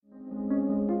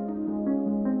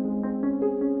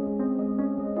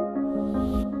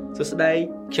សួស្តី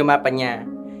ខ្ញុំបាទបញ្ញា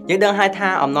យើងដឹងហើយថា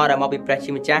អំណរដែលមកពីព្រះ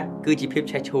ជាម្ចាស់គឺជាភាព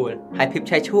ឆេះឆួលហើយភាព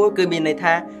ឆេះឆួលគឺមានន័យ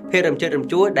ថាភាពរំជើបរំ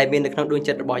ជួលដែលមាននៅក្នុងដួង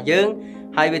ចិត្តរបស់យើង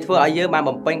ហើយវាធ្វើឲ្យយើងបាន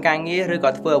បំពេញការងារឬក៏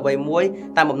ធ្វើអ្វីមួយ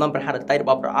តាមបំណងប្រាថ្នាដតីរប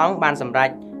ស់ព្រះអង្គបានសម្រេច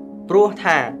ព្រោះ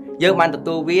ថាយើងបានទ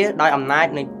ទួលវាដោយអំណាច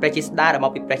នៃព្រះជាស្ដេចដែលម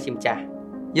កពីព្រះជាម្ចាស់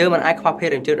យើងមិនអាចខ្វះភាព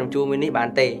រំជើបរំជួលមួយនេះបាន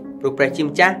ទេព្រោះព្រះជា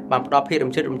ម្ចាស់បានផ្ដល់ភាព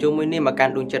រំជើបរំជួលមួយនេះមកកា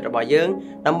ន់ដួងចិត្តរបស់យើង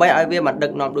ដើម្បីឲ្យវាបានដឹ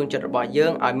កនាំដួងចិត្តរបស់យើ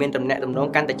ងឲ្យមានទំនាក់ទំនង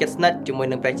កាន់តែជិតស្និទ្ធជាមួយ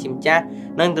នឹងព្រះជាម្ចាស់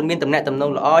និងមានទំនាក់ទំនង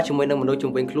ល្អជាមួយនឹងមនុស្ស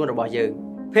ជុំវិញខ្លួនរបស់យើង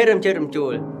ភាពរំជើបរំជួ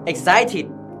ល excited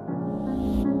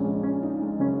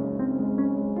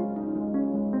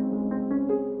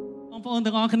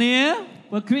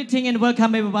Well, greeting and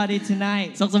welcome everybody tonight.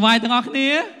 សុខសប្បាយទាំងអស់គ្នា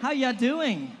How you are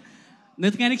doing? នៅ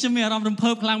ថ្ងៃនេះខ្ញុំមានអារម្មណ៍រំភើ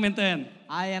បខ្លាំងមែនទែន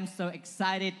I am so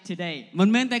excited today. មិន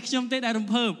មែនតែខ្ញុំទេដែលរំ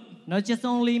ភើប Not just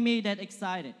only me that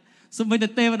excited. សូម្បីតែ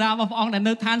ទេវតារបស់ព្រះអង្គដែល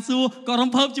នៅឋានសួគ៌ក៏រំ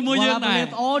ភើបជាមួយយើងដែរ Well, I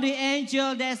believe all the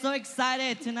angels they're so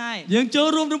excited tonight. យើងចូល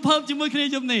រួមរំភើបជាមួយគ្នា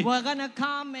យប់នេះ We're going to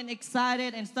come and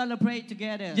excited and celebrate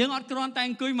together. យើងអត់គ្រាន់តែ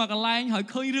អង្គុយមកកន្លែងហើយ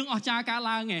ឃើញរឿងអស្ចារ្យកើត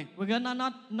ឡើងទេ We're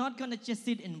not going to just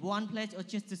sit in one place or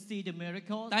just to see the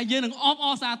miracles. តែយើងនឹងអបអ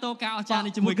រសាទរការអស្ចារ្យ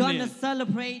នេះជាមួយគ្នា We're going to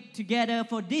celebrate together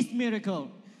for this miracle.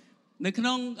 នៅក្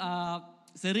នុង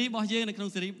ស៊េរីរបស់យើងនៅក្នុង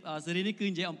ស៊េរីនេះគឺ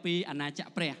និយាយអំពីអាណាចក្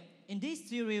រព្រះ In this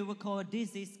series we call This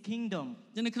is Kingdom.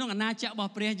 នៅក្នុងអាណាចក្ររប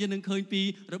ស់ព្រះយើងនឹងឃើញពី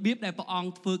របៀបដែលព្រះអង្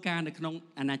គធ្វើការនៅក្នុង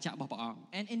អាណាចក្ររបស់ព្រះអង្គ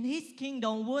And in his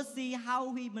kingdom we'll see how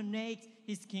he manages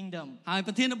his kingdom. ហើយ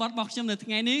ប្រធានបទរបស់ខ្ញុំនៅថ្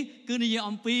ងៃនេះគឺនិយាយ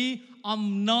អំពីអំ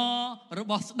ណររ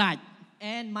បស់ស្ដេច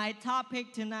And my topic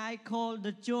tonight called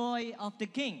the joy of the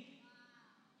king.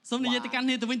 សូមនិយាយទៅកាន់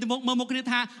គ្នាទៅវិញទៅមកមើលមុខគ្នា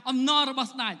ថាអំណររបស់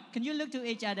ស្ដេច Can you look to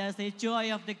each other and say joy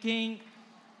of the king?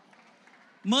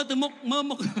 មើលទៅមុខមើល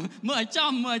ឲ្យ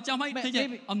ចំឲ្យទៅជា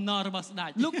អំណររបស់ស្ដេច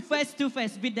Look face to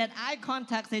face with that eye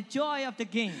contact say joy of the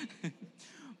king.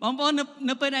 បងប្អូន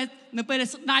នៅពេលដែល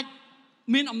ស្ដេច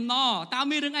មានអំណរតើ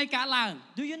មានរឿងអីកើតឡើង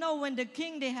Do you know when the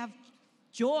king they have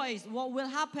joys what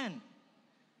will happen?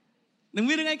 នឹង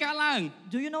មានរឿងអីកើតឡើង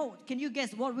Do you know can you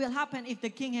guess what will happen if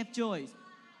the king have joys?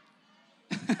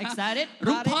 Excited?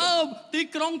 រំភើបទី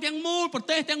ក្រុងទាំងមូលប្រ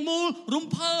ទេសទាំងមូលរំ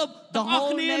ភើប The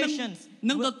whole nation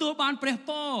នឹងទទួលបានព្រះ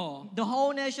ពរ The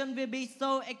whole nation will be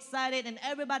so excited and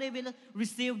everybody will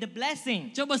receive the blessing.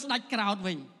 ចុះបើស្ដេចក្រោធ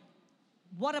វិញ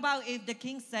What about if the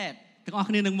king said ទាំងអស់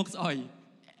គ្នានឹងមុខស្អុយ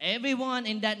Everyone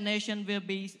in that nation will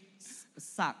be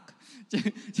suck.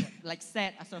 Like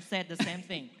said the same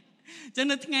thing. ចឹង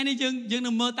នៅថ្ងៃនេះយើង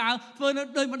នឹងមើលតើធ្វើនៅ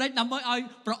ដូចម្ដេចដើម្បីឲ្យ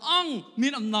ព្រះអង្គមា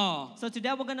នអំណរ So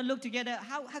today we're going to look together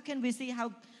how can we see how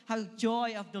joy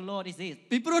of the Lord is it?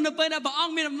 ពីព្រោះនៅពេលដែលព្រះអ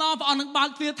ង្គមានអំណរព្រះអង្គនឹងបើក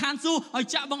ទ្វារឋានសួគ៌ឲ្យ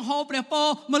ចាក់បង្ហូរព្រះពរ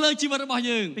មកលើជីវិតរបស់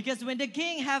យើង Because when the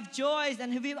king have joys and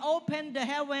he will open the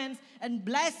heavens and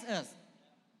bless us.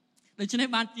 ដូច្នេះ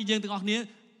បានយើងទាំងអស់គ្នា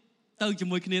ទៅជា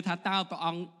មួយគ្នាថាតើព្រះអ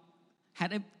ង្គហេ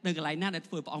តុអីនៅកន្លែងណាដែល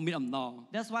ធ្វើព្រះអង្គមានអំណរ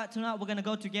That's why tonight we're going to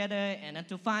go together and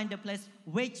to find the place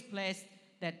which place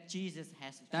that Jesus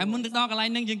has. តែមុនទៅដល់កន្លែង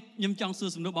ហ្នឹងខ្ញុំចង់សួរ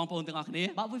សំណួរបងប្អូនទាំងអស់គ្នា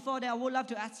But before that I would love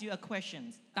to ask you a question.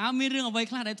 តើមានរឿងអ្វី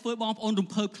ខ្លះដែលធ្វើបងប្អូនរំ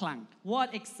ភើបខ្លាំង What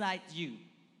excites you?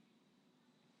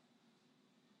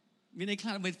 មានអីខ្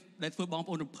លះដែលធ្វើបង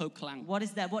ប្អូនរំភើបខ្លាំង What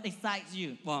is that? What excites you?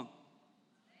 បង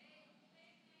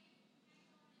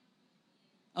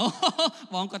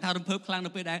បងគាត់ថារំភើបខ្លាំង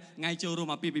នៅពេលដែលថ្ងៃចូលរួម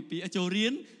អាពាហ៍ពិពាហ៍ចូលរៀ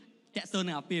នតាក់ទង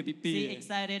នឹងអាពាហ៍ពិពាហ៍ She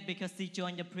excited because she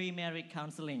joined the pre-marriage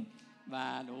counseling. បា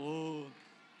ទអូ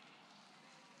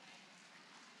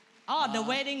Oh, the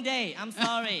wedding day. I'm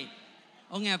sorry.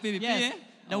 អូថ្ងៃអាពាហ៍ពិពាហ៍ Yes,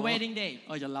 the wedding day.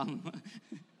 អូច្រឡំ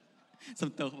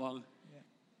សំទោសបង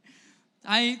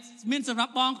ហើយមានសម្រា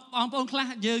ប់បងប្អូនខ្លះ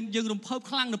យើងរំភើប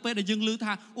ខ្លាំងនៅពេលដែលយើងឮ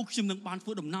ថាអូខ្ញុំនឹងបានធ្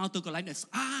វើដំណើរទៅកន្លែងដែល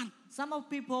ស្អាត Some of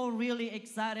people really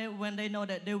excited when they know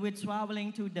that they will traveling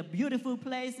to the beautiful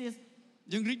places.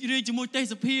 យើងរីករាយជាមួយទេ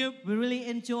សភាព We really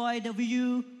enjoy the view.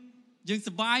 យើងស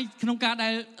ប្បាយក្នុងការដែ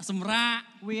លសម្រាក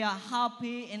We are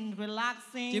happy and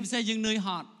relaxing. ជាពិសេសយើងនឿយហ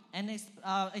ត់ And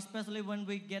especially when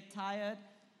we get tired.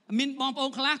 មានបងប្អូន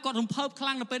ខ្លះគាត់រំភើបខ្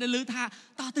លាំងនៅពេលដែលឮថា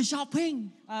តោះទៅ shopping.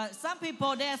 Some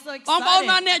people they are so បងប្អូន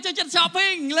ណា excited អ្នកចូលចិត្ត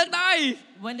shopping លើកដៃ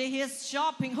when they hear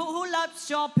shopping. Who loves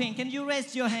shopping? Can you raise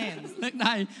your hands? លើក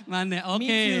ដៃបានអ្នកអូ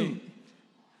ខេ Me too.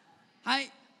 ហើយ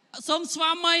សូមស្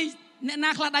វាមីអ្នក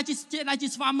ណាខ្លះដែលជា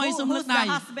ស្វាមីសូមលើក Who's ដៃ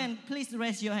the husband? Please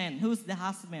raise your hand. Who's the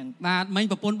husband? បាទមិញ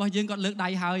ប្រពន្ធរបស់យើងគាត់លើកដៃ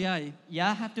ហើយ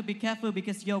Yeah, have to be careful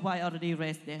because your wife already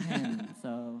raised their hand.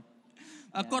 So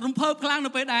គាត់រំភើបខ្លាំង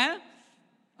នៅពេលដែល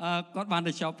គាត់បាន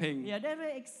ទៅ shopping Yeah, they're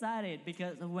very excited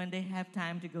because when they have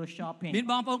time to go shopping. មាន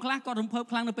បងប្អូនខ្លះគាត់រំភើប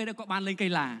ខ្លាំងនៅពេលដែលគាត់បានលេងកី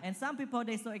ឡា And some people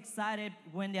they're so excited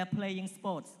when they're playing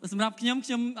sports. សម្រាប់ខ្ញុំ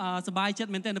សប្បាយចិត្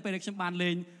តមែនទែននៅពេលដែលខ្ញុំបានលេ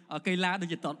ងកីឡាដូច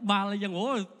ជាតតបាល់អីចឹងអូ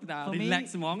relax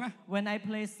ហ្មងណា When I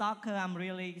play soccer, I'm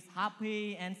really happy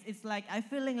and it's like I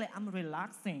feeling like I'm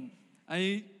relaxing ហើយ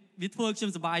វាធ្វើខ្ញុំ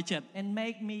សប្បាយចិត្ត and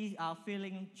make me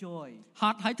feeling joy. ហ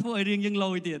ត់ហើយធ្វើឲ្យរាងយើងល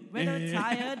យទៀត We're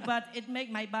tired, but it make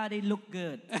my body look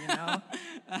good, you know.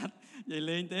 និយាយ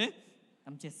លេងទេ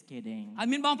I'm just kidding. ហើយ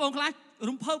មានបងប្អូនខ្លះ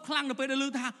រំភើបខ្លាំងនៅពេលដែលឮ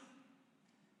ថា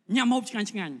ញ៉ាំហូបឆ្ងាញ់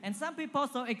ឆ្ងាញ់ And some people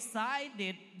so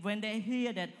excited when they hear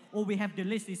that oh we have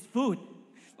delicious food.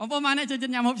 បងប្អូនមកអ្នកចូលចិ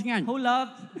ត្តញ៉ាំហូបឆ្ងាញ់ Who love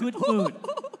good food?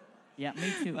 Yeah, me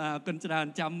too. អរគុណច្រើន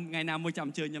ចាំថ្ងៃណាមួយចាំ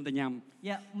អញ្ជើញខ្ញុំទៅញ៉ាំ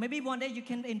Yeah, maybe one day you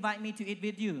can invite me to eat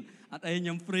with you. អត់អីខ្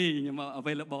ញុំ free ខ្ញុំ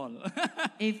available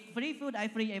If free food, I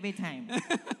free every time.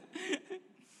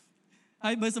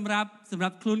 ហើយបើសម្រាប់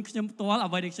ខ្លួនខ្ញុំផ្ទាល់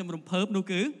អ្វីដែលខ្ញុំរំភើបនោះ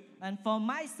គឺ And for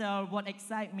myself, what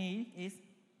excites me is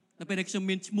នៅពេលដែលខ្ញុំ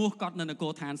មានឈ្មោះកត់នៅនគ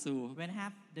រឋានសួគ៌ when I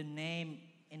have the name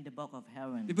in the book of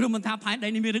heaven. ពីព្រោះមិនថាផែនដី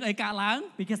នេះមានរឿងអីកើតឡើង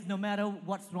Because no matter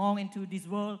what's wrong into this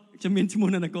world, ខ្ញុំមានឈ្មោះ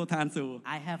នៅនគរឋានសួគ៌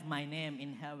I have my name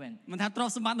in heaven. មិនថាទ្រព្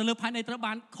យសម្បត្តិនៅលើផែនដីត្រូវ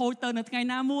បានខូចទៅនៅថ្ងៃ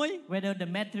ណាមួយ Whether the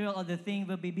material or the thing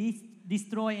will be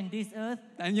destroyed in this earth,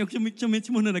 តែខ្ញុំមាន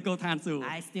ឈ្មោះនៅនគរឋានសួគ៌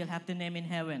I still have the name in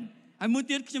heaven. ហើយមួយ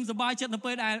ទៀតខ្ញុំសប្បាយចិត្តនៅ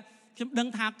ពេលដែលខ្ញុំដឹង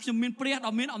ថាខ្ញុំមានព្រះ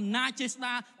ដ៏មានអំណាចចេស្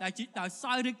តាដែល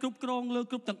សោយរាជគ្រប់គ្រងលើ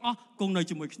គ្រប់ទាំងអស់គង់នៅ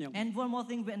ជាមួយខ្ញុំ And one more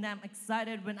thing, when I'm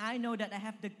excited, when I know that I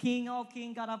have the King of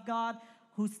Kings, God of God,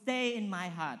 who stay in my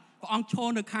heart. ព្រះអង្គឈរ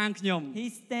នៅខាងខ្ញុំ He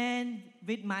stand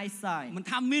with my side. មិន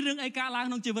ថាមានរឿងអីកើតឡើង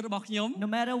ក្នុងជីវិតរបស់ខ្ញុំ No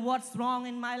matter what's wrong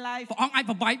in my life, ព្រះអង្គអាច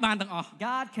ប្របែកបានទាំងអស់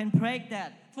God can break that.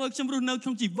 ធ្វើខ្ញុំរស់នៅក្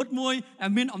នុងជីវិតមួយដែ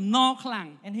លមានអំណរខ្លាំង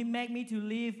And He make me to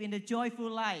live in the joyful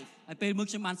life. ហើយពេលមួយ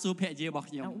ខ្ញុំបានសួរភរិយារបស់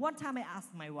ខ្ញុំ And one time I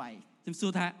asked my wife, ខ្ញុំសួ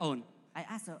រថាអូន I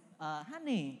asked her,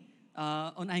 honey,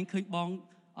 អូនឯងឃើញបង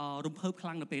រំភើបខ្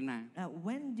លាំងនៅពេលណា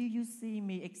when do you see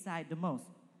me excited the most?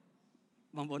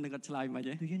 បងប្អូននឹងគាត់ឆ្លើយមក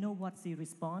ទេ Do you know what she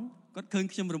respond? គាត់ឃើញ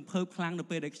ខ្ញុំរំភើបខ្លាំងនៅ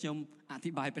ពេលដែលខ្ញុំអធិ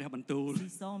ប្បាយព្រះបន្ទូល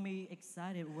She saw me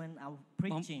excited when I was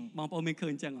preaching. បងប្អូនមានឃើ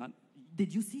ញចឹងអត់ Did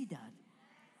you see that?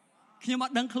 ខ្ញុំអ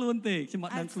ត់ដឹងខ្លួនទេខ្ញុំអ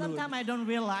ត់ដឹងខ្លួន Sometimes I don't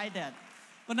realize that.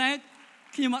 ប៉ុន្តែ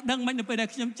ខ្ញុំអត់ដឹងមិននៅពេលដែល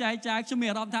ខ្ញុំចែកចាយខ្ញុំមាន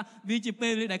អារម្មណ៍ថាវាជាពេ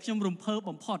លដែលខ្ញុំរំភើប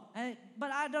បំផុត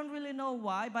But I don't really know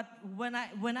why. But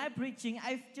when I preaching,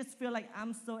 I just feel like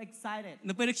I'm so excited.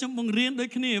 នៅពេលដែលខ្ញុំបង្រៀនដូច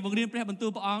គ្នាបង្រៀនព្រះបន្ទូល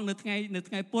ព្រះអង្គនៅ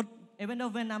ថ្ងៃពុធ Even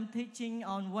though when I'm teaching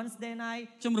on Wednesday night,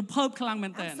 ខ្ញុំរំភើបខ្លាំងមែ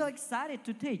នទែន I'm so excited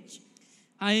to teach.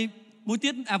 ហើយមួយទៀ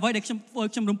តអ្វីដែលខ្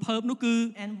ញុំរំភើបនោះគឺ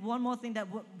And one more thing that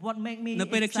what make me នៅ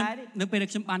ពេលដែលខ្ញុំ excited នៅពេលដែល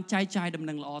ខ្ញុំបានចែកចាយដំ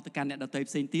ណឹងល្អទៅកាន់អ្នកដទៃ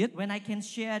ផ្សេងទៀត when I can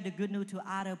share the good news to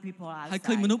other people ហើយ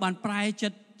ឃើញមនុស្ស outside. បានប្រែចិ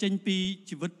ត្តចេញពី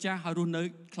ជីវិតចាស់ហើយរស់នៅ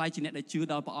ខ្លាយជាអ្នកដែលជឿ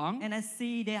ដល់ព្រះអង្គ And I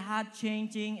see their heart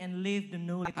changing and live the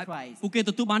new life Christ. ពួកគេ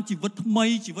ទទួលបានជីវិតថ្មី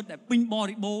ជីវិតដែលពេញប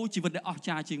រិបូរណ៍ជីវិតដែលអស្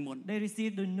ចារ្យជាងមុន They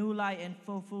receive the new life and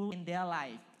fulfill in their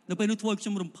life. នៅពេលនោះធ្វើឲ្យខ្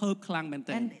ញុំរំភើបខ្លាំងមែន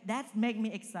ទែន And that make me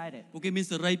excited. ពួកគេមាន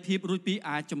សេរីភាពរួចពី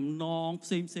អាចចំណងផ្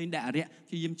សេងដែលអរិយ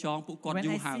ជាយាមចងពួកគាត់ When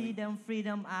យូរ I ហើយ see them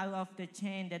freedom out of the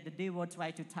chain that the devil try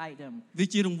to tie them. វា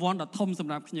ជារង្វាន់ដ៏ធំស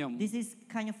ម្រាប់ខ្ញុំ This is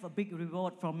kind of a big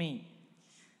reward for me.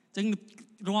 អញ្ចឹង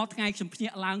រាល់ថ្ងៃខ្ញុំភ្ញា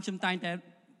ក់ឡើងខ្ញុំតែងតែ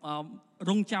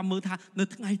រងចាំមើលថានៅ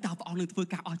ថ្ងៃតើព្រះអង្គនឹងធ្វើ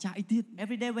ការអស្ចារ្យអីទៀត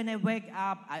Every day when I wake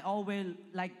up, I always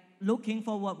like looking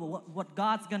for what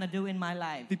God's gonna do in my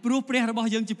life. ពីព្រោះព្រះរបស់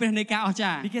យើងជាព្រះនៃការអស្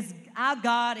ចារ្យ Because our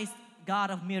God is God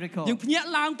of miracles. យើងភ្ញាក់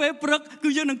ឡើងពេលព្រឹកគឺ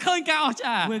យើងនឹងឃើញការអស្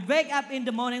ចារ្យ We'll wake up in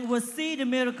the morning, we'll see the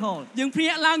miracle. យើងភ្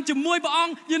ញាក់ឡើងជាមួយព្រះអ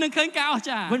ង្គយើងនឹងឃើញការអស្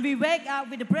ចារ្យ When we wake up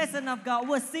with the presence of God,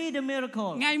 we'll see the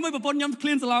miracle. ថ្ងៃមួយប្រពន្ធខ្ញុំឃ្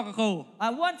លានសាឡកកូ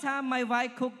One time my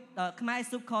wife cooked Khmer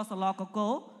soup called salokoko.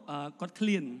 គាត់ឃ្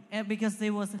លាន And because she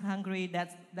was hungry,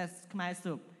 that's Khmer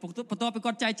soup. បន្ទាប់ពី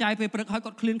គាត់ចែកចាយពេលព្រឹកហើយ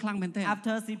គាត់ឃ្លានខ្លាំងមែនទែន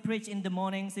After she preached in the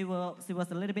morning, she was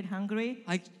a little bit hungry.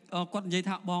 ហើយគាត់និយាយ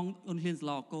ថាបងអូនឃ្លានសា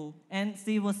ឡកូ And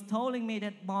she was telling me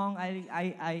that Bong,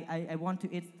 I want to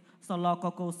eat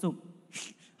salokoko soup.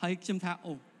 ហើយខ្ញុំថា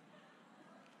អូ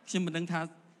ខ្ញុំមិនដឹងថា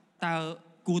តើ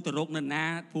គួរទៅរកនៅណា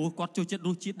ព្រោះគាត់ចូលចិត្តរ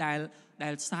សជាតិ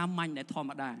ដែលសាមញ្ញដែលធម្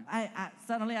មតា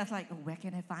Suddenly I was like, where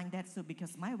can I find that soup?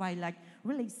 Because my wife like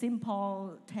really simple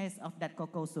taste of that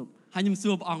cocoa soup. ហើយខ្ញុំ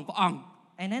សួរព្រះអង្គ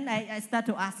And then I start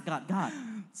to ask God,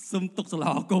 សុំទុកសាឡ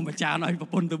កូមួយចានឲ្យប្រ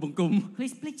ពន្ធទៅបង្គំ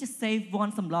please just save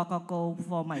one some lococo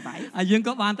for my wife. ហើយយើង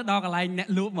ក៏បានទៅដល់កន្លែងអ្នក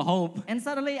លក់ម្ហូប And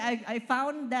suddenly I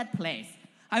found that place.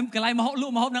 ហើយកន្លែងម្ហូបល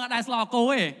ក់ម្ហូបនឹងអត់ដែរស្លកូ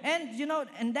ទេ And you know,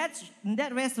 in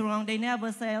that restaurant, they never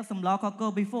sell some lococo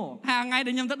before. ហើយថ្ងៃ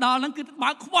ដែលខ្ញុំទៅដល់ហ្នឹងគឺ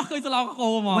បើកខ្វះឃើញស្លកូ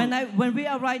ហ្មង When we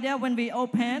arrived there, when we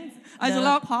opened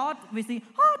the pot, we see,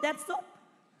 oh, that's soup.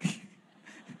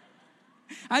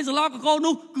 ហើយសឡកកូន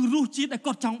នោះគឺរសជាតិដែល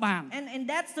គាត់ចង់បាន And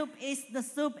that soup is the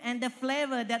soup and the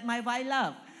flavor that my wife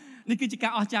love. នេះគឺជាកា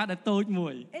រអស្ចារ្យដែលតូចមួ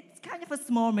យ It's kind of a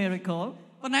small miracle.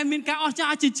 ប៉ុន្តែមានការអស្ចា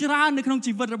រ្យជាច្រើននៅក្នុង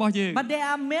ជីវិតរបស់យើង But there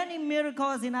are many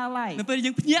miracles in our life. នៅពេល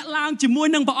យើងភ្ញាក់ឡើងជាមួយ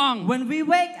នឹងព្រះអង្គ When we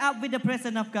wake up with the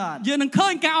presence of God, យើងនឹងឃើ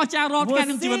ញការអស្ចារ្យរាល់ថ្ងៃ we'll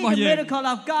ក្នុងជីវិត see របស់ the យើង miracle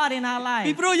of God in our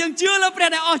ពី life. ព្រោះយើងជឿលើព្រះ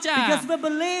ដែលអស្ចារ្យ Because we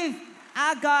believe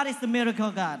our God is the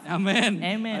miracle God. អាមែន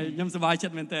Amen. ហើយខ្ញុំសប្បាយចិ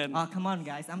ត្តមែនទែន Oh, come on,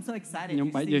 guys. I'm so excited. ខ្ញុំ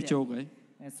to បែក see យើ that. ជោគហើយ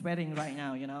I'm sweating right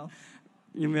now, you know.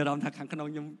 ខ្ញុំមានអារម្មណ៍ថាខាងក្នុង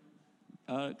ខ្ញុំ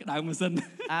ក្តៅម៉ាស៊ីន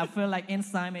I feel like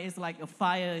inside me it's like a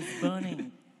fire is burning.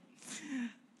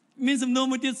 មានសំណួរ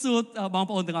មួយទៀតសួរបង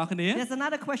ប្អូនទាំងអស់គ្នា There's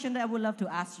another question that I would love to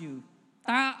ask you.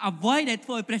 តើអ្វីដែលធ្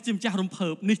វើឲ្យព្រះជាម្ចាស់រំភើ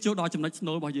បនេះចូលដល់ចំណុចស្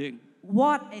នូលរបស់យើង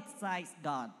What excites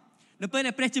God? នៅពេល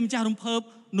ដែលព្រះជាម្ចាស់រំភើប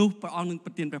នោះព្រះអង្គនឹងប្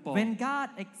រទានព្រះពរ When God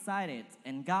excited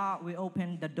and God will open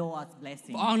the door of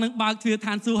blessing. ព្រះអង្គនឹងបើកទ្វារ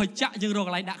ឋានសួគ៌ឲ្យចាក់យើងរកក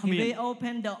ន្លែងដាក់ He គ្មាន will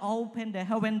open the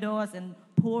heaven doors and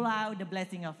pull out the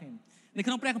blessing of Him. នៅ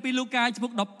ក្នុងព្រះគម្ពីរលូកាជំពូ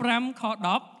ក15ខ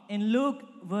10 In Luke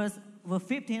verse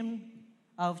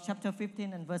 15 of chapter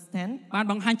 15 and verse 10, បាន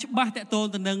បង្ហាញច្បាស់តកតល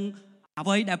ទៅនឹងអ្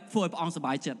វីដែលធ្វើឲ្យព្រះអង្គសប្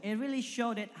បាយចិត្ត it really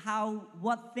showed it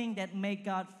what thing that make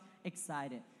God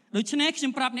excited. ដូច្នេះខ្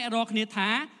ញុំប្រាប់អ្នករាល់គ្នាថា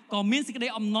ក៏មានសេចក្តី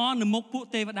អំណរនៅមុខពួក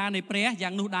ទេវតានៃព្រះយ៉ា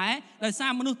ងនោះដែរដោយសា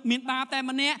រមនុស្សមានបាបតែ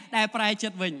ម្នាក់ដែលប្រែចិ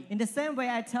ត្តវិញ In the same way,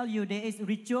 I tell you, there is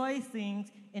rejoicing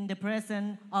in the presence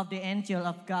of the angel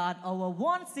of God over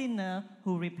one sinner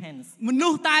who repents. មនុ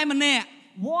ស្សតែម្នាក់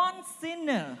One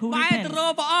sinner who បែរទៅ repents. រ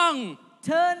កព្រះអង្គ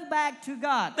Turn back to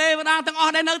God. ទេវតាទាំងអ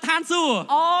ស់ដែលនៅឋានសួគ៌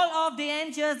All of the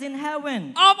angels in heaven,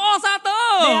 អបអរសាទរ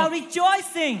they are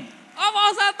rejoicing. អបអ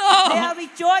រសាទរ They are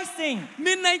rejoicing.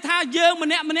 មានន័យថាយើងម្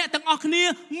នាក់ទាំងអស់គ្នា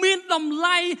មានតម្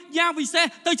លៃយ៉ាងពិសេស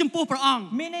ទៅចំពោះព្រះអង្គ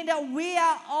Meaning that we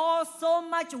are all so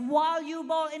much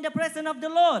valuable in the presence of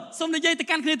the Lord. សូមនិយាយទៅ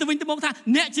កាន់គ្នាទៅវិញទៅមកថា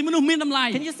អ្នកជាមនុស្សមានតម្លៃ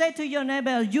Can you say to your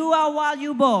neighbor, you are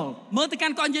valuable? មើលទៅកា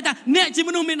ន់គាត់និយាយថាអ្នកជា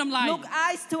មនុស្សមានតម្លៃ Look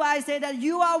eyes to eyes, say that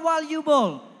you are valuable.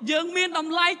 យើងមានត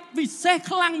ម្លៃពិសេស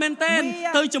ខ្លាំងមែនទែន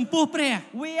ទៅចំពោះព្រះ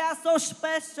We are so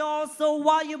special, so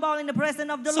valuable in the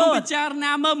presence of the សូមពិ Lord. ចារ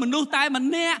ណាមើលមនុស្សតែម្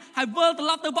នាក់ហើយវិលត្រ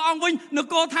ឡប់ទៅព្រះអង្គវិញន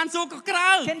គរឋានសួគ៌ក៏ក្រើ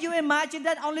Can you imagine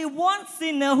that only one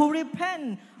sinner who repent,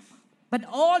 but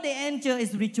all the angel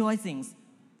is rejoicing?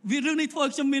 វារឿងនេះធ្វើឲ្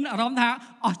យខ្ញុំមានអារម្មណ៍ថា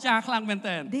អស្ចារ្យខ្លាំងមែន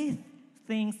ទែន These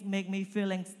things make me feel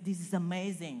like this is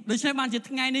amazing. ដូច្នេះបានជា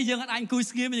ថ្ងៃនេះយើងអាចអង្គុយ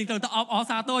ស្ងៀមយើងត្រូវទៅអបអរ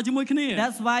សាទរជាមួយគ្នា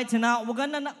That's why tonight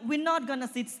we're not gonna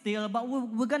sit still, but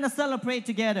we're gonna celebrate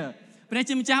together. ព្រះ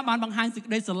ជាម្ចាស់បានបង្ហាញសេច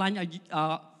ក្តីស្រឡាញ់ឲ្យ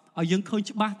យើងឃើញ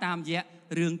ច្បាស់តាមរយៈ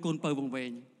រឿងកូនពៅវង្វេ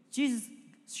ង Jesus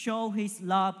showed his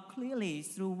love clearly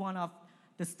through one of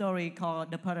the story called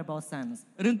the parable sons.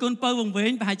 រឿងកូនពៅវង្វេ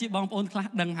ងប្រហែលជាបងប្អូនខ្លះ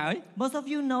ដឹងហើយ Most of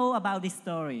you know about this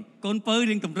story. កូនពៅ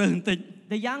រៀងតម្រើសបន្តិច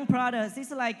The young brother is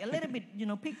like a little bit,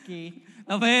 picky.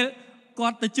 ដល់ពេលគា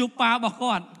ត់ទៅជួបប៉ារបស់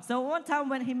គាត់ So one time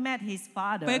when he met his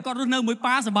father, ពេលគាត់រស់នៅមួយ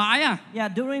ប៉ាសប្បាយ yeah,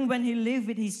 during when he lived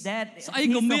with his dad, he's ស្អី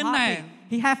ក៏ so មានដែរ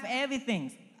happy. He have everything.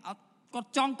 គា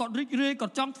ត់ចង់គាត់រីករាយគា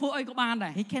ត់ចង់ធ្វើអីក៏បានដែ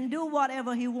រ He can do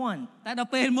whatever he want. តែដល់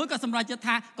ពេលមួយគាត់សម្រេចចិត្ត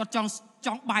ថាគាត់ច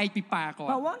ង់បែកពីប៉ាគាត់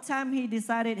But one time he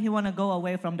decided he want to go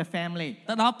away from the family.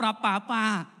 ទៅដល់ប្រាប់ប៉ា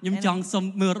ខ្ញុំចង់សុំ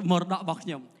មើលមរតករបស់ខ្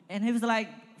ញុំ And he was like,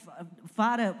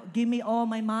 Father, give me all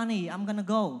my money. I'm going to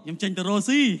go. ខ្ញុំចេញទៅរស់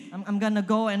ស៊ី I'm going to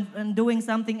go and doing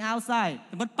something outside.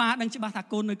 តែមិនប៉ាដឹងច្បាស់ថា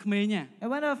កូននៅក្មេង And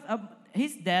one of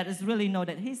his dad is really know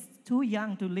that he's too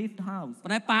young to leave the house. ប៉ុ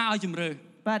ន្តែប៉ាឲ្យជំរឿ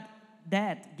But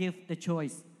dad give the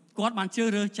choice. គាត់បានជឿ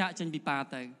រើសចាក់ចេញពីប៉ា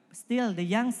ទៅ Still, the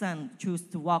young son choose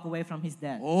to walk away from his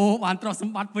dad. អូបានទ្រព្យស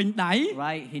ម្បត្តិវិញដៃ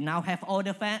Right? He now have all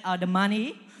the money.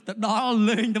 ទៅដល់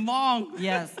លេងត្មង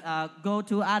Yes, go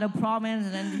to other province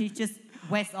and then he just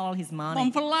waste all his បំ money.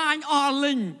 ផ្លាញអស់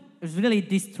លេង It's really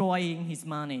destroying his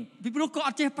money ពីព្រោះគាត់អ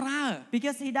ត់ចេះប្រើ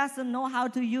because he doesn't know how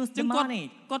to use ចឹ the ងគាត់ money.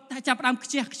 គាត់តែចាប់ផ្ដើមខ្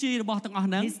ជះខ្ជាយរបស់ទាំងអស់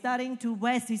ហ្នឹង He's starting to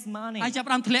waste his money, ហើយចាប់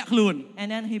ផ្ដើមធ្លាក់ខ្លួន and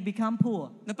then he become poor,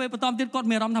 នៅពេលបន្តទៀតគាត់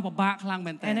មានអារម្មណ៍ថាពិបាកខ្លាំង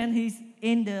មែនតើ and then he's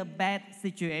in the bad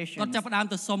situation. គាត់ចាប់ផ្ដើម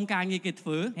ទៅសុំការងារគេធ្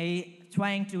វើ He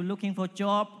trying to looking for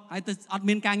job. ហើយទៅអត់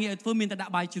មានការងារឲ្យធ្វើមានតែដា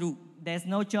ក់បាយជ្រូក There's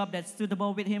no job that's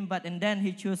suitable with him, but and then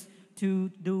he choose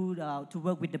to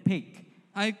work with the pig.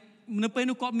 ហើយនៅពេល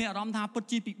នោះគាត់មានអារម្មណ៍ថាពិត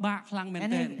ជាពិបាកខ្លាំងមែន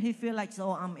And តើ he feel like, so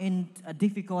I'm in a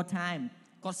difficult time.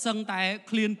 គាត់សឹងតែ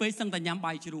ឃ្លានពេកសឹងតែញ៉ាំ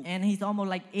បាយជ្រូក And he's almost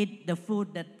like eat the food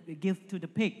that we give to the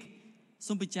pig.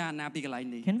 សូមពិចារណាពីកន្លែង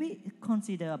នេះ Can we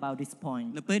consider about this point?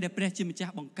 នៅពេលដែលព្រះជាម្ចា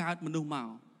ស់បង្កើតមនុស្សមក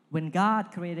When God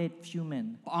created human,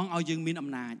 ព្រះអង្គឲ្យយើងមានអំ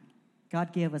ណាច God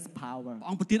gave us power. ព្រះ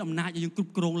អង្គប្រទានអំណាចឲ្យយើងគ្រ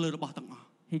ប់គ្រងលើរបស់ទាំងអស់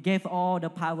He gave all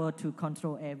the power to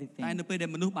control តែ everything. នៅពេលដែ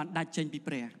លមនុស្សបានដាច់ចេញពី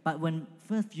ព្រះ But when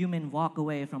first human walk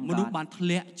away from មនុស្សបា God, នធ្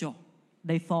លាក់ចុះ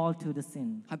they fall to the sin.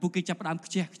 ហើយពួកគេចាប់ផ្ដើម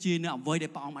ខ្ជះខ្ជាយនៅអ្វីដែ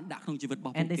លព្រះអង្គបានដាក់ក្នុងជីវិតរប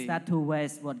ស់ពួក And they គេ start to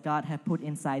waste what God has put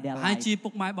inside their ហើយ life. ជាពុ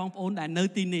កម៉ែបងប្អូនដែលនៅ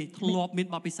ទីនេះធ្លាប់មាន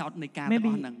បទពិសោធន៍នៃការទាំង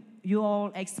អស់ Maybe ហ្នឹង you all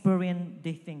experienced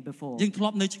this thing before. យើងធ្លា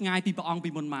ប់នៅឆ្ងាយពីព្រះអង្គពី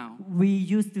មុនមក We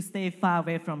used to stay far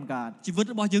away from God. ជីវិត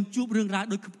របស់យើងជួបរឿងរ៉ាវ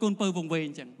ដូចកូនពៅវង្វេង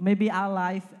អញ្ចឹង Maybe our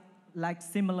life like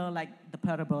similar like the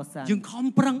parable son. យើងខំ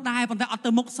ប្រឹងដែរប៉ុន្តែអត់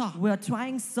ទៅមុខសោះ We are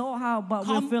trying so hard, but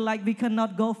we feel like we cannot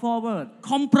go forward.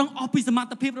 ខំប្រឹងអស់ពីសមត្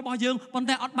ថភាពរបស់យើងប៉ុន្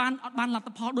តែអត់បានលទ្ធ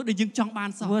ផលដូចដែលយើងចង់បាន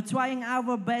សោះ We're trying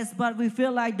our best, but we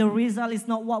feel like the result is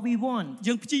not what we want.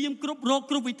 យើងព្យាយាមគ្រប់រោគ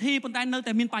គ្រប់វិធីប៉ុន្តែនៅ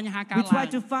តែមានបញ្ហាកើត We ឡើង try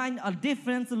to find a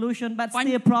different solution, but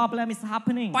still problem is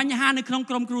happening. បញ្ហានៅក្នុង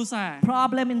ក្រុមគ្រួសារ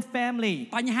Problem in family.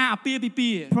 បញ្ហាអាពាហ៍ពិពា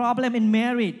ហ៍ Problem in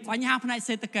marriage. បញ្ហាផ្នែក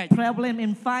សេដ្ឋកិច្ច Problem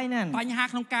in finance. បញ្ហា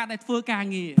ក្នុងការដែលធ្វើការ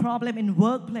ងារ Problem in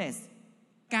workplace.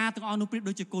 ការទាំងអស់នោះប្រៀប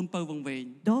ដូចជាកូនពៅវង្វេង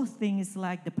Those things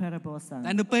like the parable តែ son.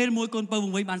 នៅពេលមួយកូនពៅវ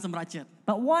ង្វេងបានសម្រេចចិត្ត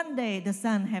But one day the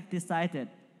son have decided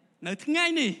នៅថ្ងៃ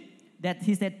នេះ that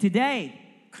he said, today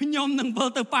ខ្ញុំនឹងវិល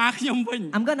ទៅប៉ាខ្ញុំវិញ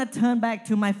I'm going to turn back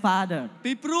to my father.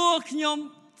 ពីព្រោះខ្ញុំ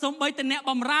សូម្បីតែអ្នក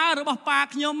បម្រើរបស់ប៉ា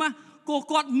ខ្ញុំណា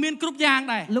គាត់មានគ្រប់យ៉ាង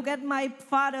ដែរ Look at my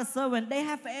father's servant. They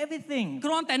have everything.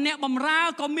 គ្រាន់តែអ្នកបម្រើ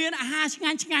ក៏មានអាហារឆ្ងា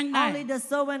ញ់ដែរ Only the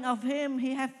servant of him,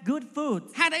 he have good food.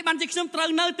 ហេតុអីបានជាខ្ញុំត្រូវ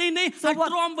នៅទីនេះ So ហើយ what-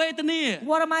 ទ្រាំវេទនា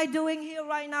What am I doing here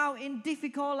right now in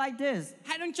difficult like this?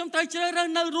 ហេតុដូចខ្ញុំត្រូវជ្រើសរើស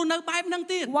នៅរស់នៅបែបហ្នឹង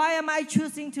ទៀត Why am I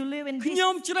choosing to live in this ខ្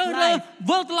ញុំជ្រើសរើស life?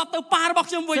 វិលត្រឡប់ទៅប៉ារបស់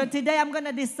ខ្ញុំវិញ So today I'm going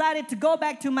to decide to go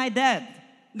back to my dad.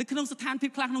 នៅក្នុងស្ថានភា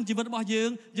ពខ្លះក្នុងជីវិតរបស់យើង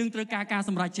ត្រូវការ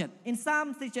សម្រេចចិត្ត In some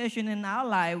situation in our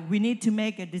life, we need to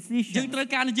make a យើង decision. ត្រូវ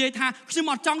ការនិយាយថាខ្ញុំ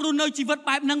អត់ចង់រស់នៅជីវិត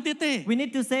បែបហ្នឹងទៀតទេ We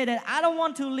need to say that I don't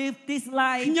want to live this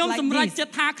life ខ្ញុំ like សម្រេច this. ចិត្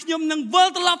តថាខ្ញុំនឹងវិល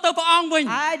ត្រឡប់ទៅព្រះអង្គវិញ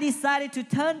I decided to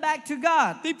turn back to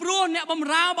God. ពីព្រោះអ្នកបម្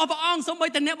រើរបស់ព្រះអង្គសូម្បី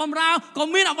តែអ្នកបម្រើក៏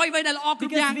មានអ្វីៗដែលល្អគ្រ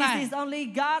ប់យ៉ាង Because ដែរ this is only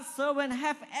God's servant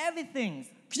have everything.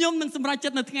 ខ្ញុំនឹងសម្រេចចិ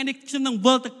ត្តនៅថ្ងៃនេះខ្ញុំនឹង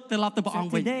វិលត្រឡប់ទៅព្រះអង្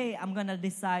គ So វិញ today I'm going to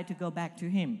decide to go back to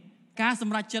him. ការស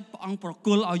ម្រេចចិត្តព្រះអង្គប្រគ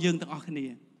ល់ឲ្យយើងទាំងអស់គ្នា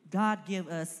God give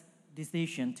us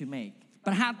decision to make.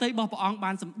 ព្រះហត្ថីរបស់ព្រះអង្គ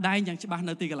បានសម្ដែងយ៉ាងច្បាស់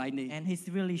នៅទីកន្លែងនេះ And he's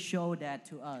really showed that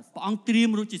to us. ព្រះអង្គត្រៀម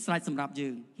រួចជាស្រេចសម្រាប់យើ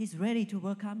ង He's ready to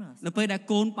welcome us. នៅពេលដែល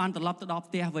កូនបានត្រឡប់ទៅដល់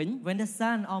ផ្ទះវិញ When the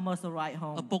son almost arrived ឪ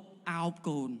home, ពុកអោប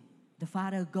កូន the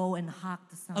father go and hug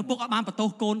the ឪ son. ពុកអត់បានបន្ទោស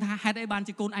កូនថាហេតុអីបាន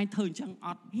ជាកូនឯងធ្វើអញ្ចឹងអ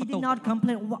ត់ He បន្ទោស did not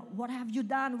complain. What have you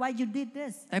done? Why you did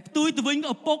this? តែផ្ទុយទៅវិញ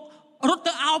ឪពុករត់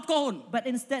ទៅអោបកូន But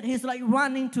instead, he's like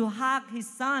running to hug his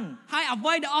son. ហើយអ្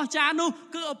វីដែលអស្ចារ្យនោះ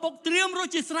គឺឪពុកត្រៀមរួច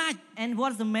ជាស្រេច And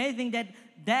what's amazing that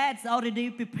dad's already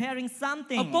preparing ឪ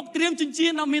something. ពុកត្រៀមចិញ្ចៀ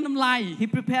នដ៏មានតម្លៃ He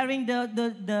preparing the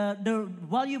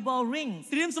valuable rings.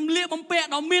 ត្រៀមសម្លៀកបំពាក់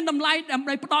ដ៏មានតម្លៃដើម្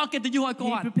បីផ្ដល់កិត្តិយសឲ្យ He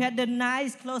គាត់ prepared the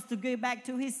nice clothes to give back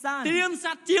to his ត្រៀ son. មស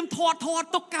ត្វជាមធាត់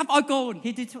ទុកកាប់ឲ្យកូន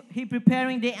He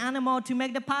preparing the animal to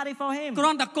make the party for him. គ្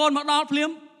រាន់តែកូនមកដល់ភ្លាម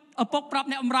ឪពុកប្រាប់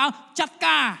អ្នកបម្រើចាត់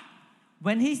ការ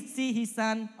When he see his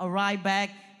son arrive back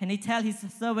and he tell his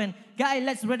servant, "Guy,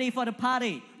 let's ready for the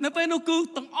party." នៅពេលនោះគឺ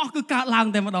ទាំងអស់គឺកើតឡើង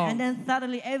តែម្ដង And then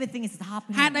suddenly everything is ហេ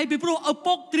តុ happening. អីពីព្រោះឪ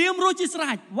ពុកត្រៀមរួចជាស្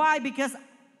រេច Why? Because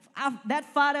that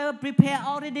father prepared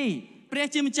already. ព្រះ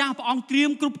ជាម្ចាស់ព្រះអង្គត្រៀម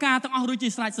គ្រប់ការទាំងអស់រួចជា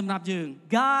ស្រេចសម្រាប់យើង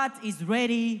God is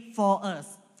ready for us.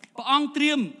 ព្រះអង្គត្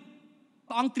រៀម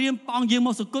យើងម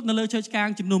កសគត់នៅលើឈើឆ្កាង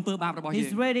ជំនុំពើបាបរបស់យើង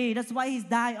He's ready. That's why he's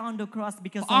died on the cross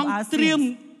because ព្រះ of អង្គ our ត្រៀម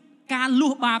sins. ការលួ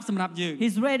សបាបសម្រាប់យើង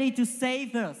He's ready to save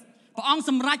us. ព្រះអង្គ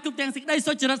សម្រេចគ្រប់ទាំងសេចក្តី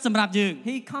សុចរិតសម្រាប់យើង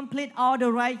He complete all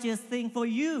the righteous thing for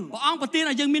you. ព្រះអង្គប្រទាន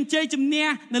ឲ្យយើងមានជ័យជំនះ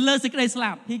នៅលើសេចក្តីស្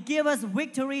លាប់ He give us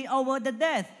victory over the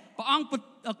death. ព្រះអង្គ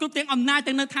គ្រប់ទាំងអំណាច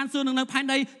ទាំងនៅឋានសួគ៌និងនៅផែន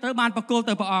ដីត្រូវបានប្រគល់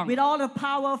ទៅព្រះអង្គ With all the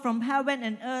power from heaven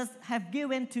and earth have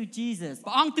given to Jesus.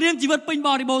 ព្រះអង្គត្រៀមជីវិតពេញប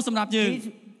រិបូរណ៍សម្រាប់យើង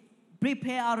He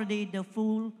prepare already the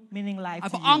full meaning life ហើ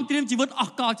យ to ព្រះអង្គ you. ត្រៀមជីវិតអ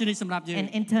ស់កលជានិច្ចសម្រាប់យើង And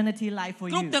eternity life for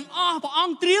គ្រប់ you. ទាំងអស់ព្រះអ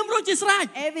ង្គត្រៀមរួចជាស្រេច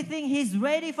Everything He's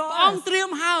ready for ព្រះអង្គ us. ត្រៀម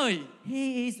ហើយ He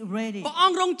is ready. ព្រះអ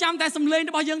ង្គរងចាំតែសម្លេង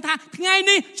របស់យើងថាថ្ងៃ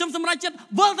នេះខ្ញុំសម្រេចចិត្ត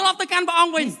វិលត្រឡប់ទៅកាន់ព្រះអ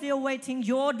ង្គវិញ He's still waiting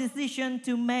your decision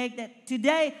to make that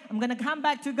today I'm going to come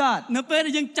back to God. នៅពេល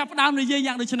ដែលយើងចាប់ផ្ដើមនិយាយ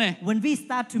យ៉ាងដូចនេះ When we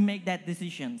start to make that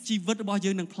decision, ជីវិតរបស់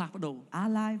យើងនឹងផ្លាស់ប្ដូរ our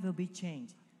life will be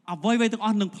changed. អ្វីៗទាំងអ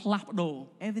ស់នឹងផ្លាស់ប្ដូរ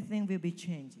Everything will be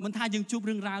changed. មិនថាយើងជួប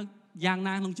រឿងរ៉ាវយ៉ាង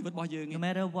ណាក្នុងជីវិតរបស់យើងទេ No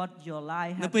matter what your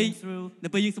life នៅ has ពេល been through, នៅ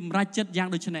ពេលយើងសម្រេចចិត្តយ៉ាង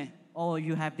ដូចនេះ or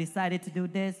you have decided to do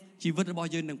this, ជីវិតរបស់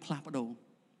យើងនឹងផ្លាស់ប្ដូរ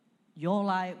your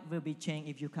life will be changed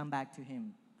if you come back to Him.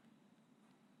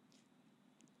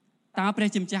 តើព្រះ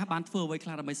ជាម្ចាស់បានធ្វើអ្វីខ្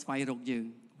លះដើម្បីស្វែងរកយើង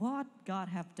What God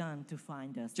have done to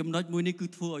find us? ចំណុចមួយនេះគឺ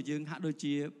ធ្វើឲ្យយើងហាក់ដូច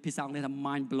ជាភាសាអង់គ្លេសថា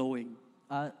mind blowing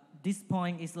This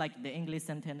point is like the English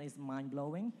sentence is mind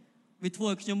blowing. វាធ្វើ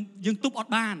ឲ្យយើងទប់អ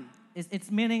ត់បាន It's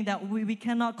meaning that we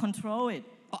cannot control it.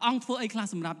 ព្រះអង្គធ្វើអីខ្លះ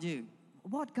សម្រាប់យើង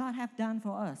What God have done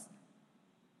for us.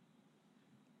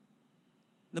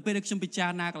 នៅពេលដែលខ្ញុំពិចារ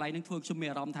ណាកន្លែងនឹងធ្វើខ្ញុំមាន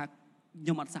អារម្មណ៍ថាខ្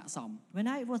ញុំអត់ស័ក្តិសម When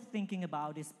I was thinking about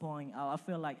this point, I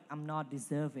feel like I'm not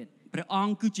deserve it. ព្រះអ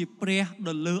ង្គគឺជាព្រះ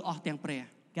ដ៏លើអស់ទាំងព្រះ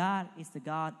God is the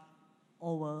God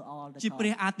over all the ជាព្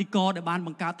រះ gods. អាទិករដែលបានប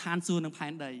ង្កើតឋានសួគ៌និងផែ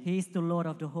នដី He is the Lord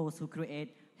of the hosts who create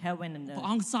heaven and ព្រះ earth.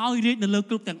 អង្គសោយរាជ្យនៅលើ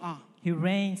គ្រប់ទាំងអស់ He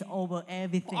reigns over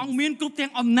ព្រះអង្គ everything. មានគ្រប់ទាំ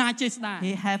ងអំណាចចេស្តា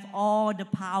He have all the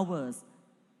powers.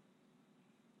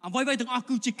 អ្វីៗទាំងអស់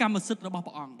គឺជាកម្មសិទ្ធិរបស់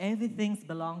ព្រះអង្គ Everything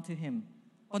belong to him.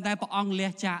 ប៉ុន្តែព្រះអង្គ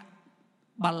លះចាក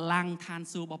បល្ល័ង្កឋាន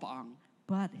សួគ៌របស់ព្រះអង្គ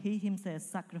But he himself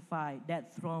sacrificed that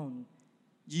throne,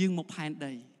 យាងមកផែន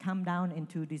ដី come down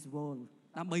into this world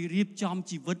ដើម្បីរៀបចំ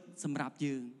ជីវិតសម្រាប់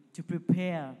យើង to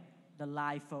prepare the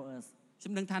life for us. ខ្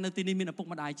ញុំដឹងថានៅទីនេះមានឪពុក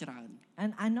ម្ដាយច្រើន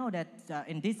And I know that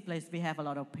in this place we have a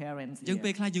lot of parents យើងពេ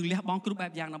ល here. ខ្លះយើងលះបង់គ្រប់បែ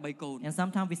បយ៉ាងដើម្បីកូន And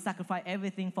sometimes we sacrifice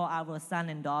everything for our son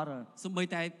and daughter. សូម្បី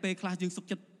តែពេលខ្លះយើងសុខ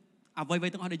ចិត្តអ្វី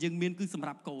ៗទាំងអស់ដែលយើងមានគឺសម្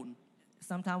រាប់កូន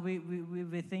Sometimes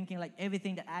we're thinking like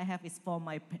everything that I have is for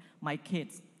my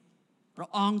kids. ព្រះ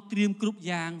អង្គត្រៀមគ្រប់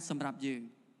យ៉ាងសម្រាប់យើង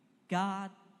God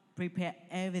prepare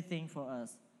everything for us.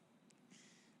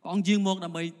 ព្រះអង្គយាងមកដើ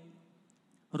ម្បី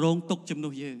រងទុក្ខជំនួ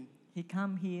សយើង He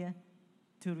come here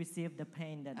to receive the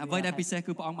pain that អ្ we វី are ដែលពិ having. សេស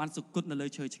គឺព្រះអង្គបានសុគតនៅលើ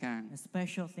ឈើឆ្កាង A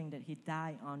special thing that he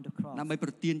died on the cross ដើម្បីប្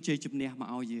រទានជ័យជំនះមក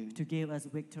ឲ្យយើង to give us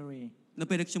victory. នៅ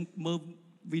ពេលដែលខ្ញុំមើល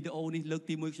វីដេអូនេះលើក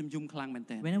ទី1ខ្ញុំយំខ្លាំងមែន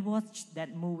ទែន When I watched that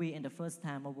movie in the first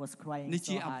time, I was crying នេះ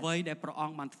ជា so អ្វី hard ដែលព្រះអ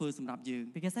ង្គបានធ្វើសម្រាប់យើង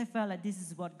because I felt like this is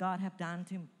what God have done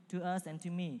to us and to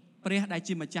me. ព្រះដែល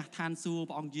ជាម្ចាស់ឋានសួគ៌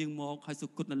ព្រះអង្គយាងមកហើយសុ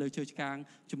គតនៅលើឈើឆ្កាង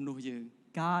ជំនួសយើង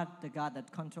God, the God that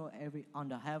control every on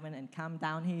the heaven and come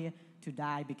down here to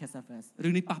die because of us. រឿ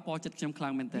ងនេះប៉ះពាល់ចិត្តខ្ញុំខ្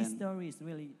លាំងមែនទែ This ន story is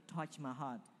really touched my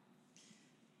heart.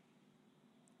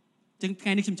 ចឹងថ្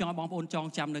ងៃនេះខ្ញុំចង់ឲ្យបងប្អូនចង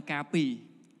ចាំនៅការពីរ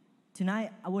Tonight,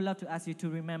 I would love to ask you to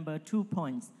remember 2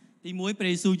 points. ទី1ព្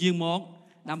រះយេស៊ូវយាងមក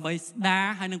ដើម្បីស្ដារ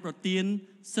ហើយនឹងប្រទាន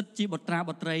សិទ្ធិជាបុត្រា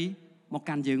បុត្រីមក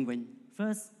កាន់យើងវិញ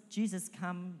First, Jesus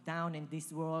come down in this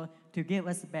world to give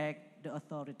us back the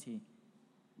authority,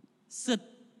 សិទ្ធិ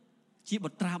ជាបុ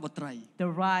ត្រាបុត្រី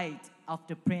the right of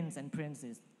the prince and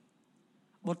princess,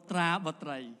 បុត្រាបុត្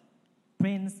រី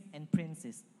prince and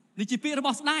princess. នេះជាពាក្យរប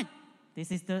ស់ស្ដេច This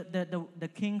is the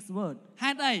king's word.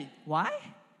 ហេតុអី Why?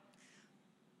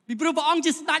 ពីព្រោះព្រះអង្គ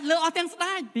ជាស្ដេចលើអស់ទាំងស្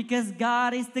ដេច Because God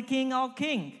is the king of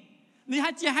kings. នេះ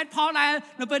ហើយជាហេតុផលដែល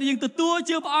នៅពេលដែលយើងទទួល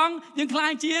ជឿព្រះអង្គយើងខ្លា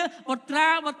ចជាបុត្រា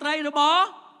បុត្រីរបស់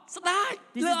ស្ដេច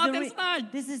This លើអស់ is ទាំងស្ដេច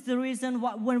this is the reason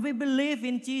why when we believe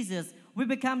in Jesus, we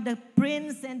become the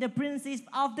prince and the princess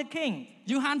of the king.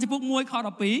 យូហានចំពុក1ខ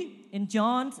12 In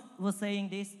John was saying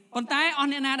this. ប៉ុន្តែអស់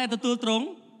អ្នកណាដែលទទួលទ្រង់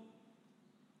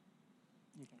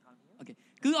អូខេ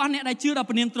គឺអស់អ្នកដែលជឿដល់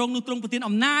ព្រះនាមទ្រង់នោះទ្រង់ប្រទាន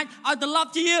អំណាចឲ្យត្រឡប់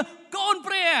ជាកូន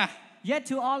ព្រះ Yet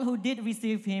to all who did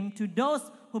receive him, to those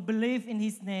who believe in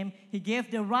his name, he gave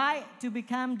the right to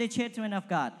become the children of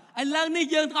God. ឥឡូវនេះ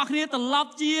យើងទាំងអស់គ្នាត្រឡ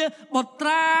ប់ជាបុត្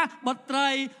រាបុត្រី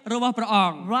របស់ព្រះអ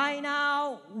ង្គ Right now,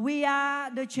 we are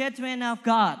the children of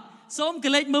God. សូមក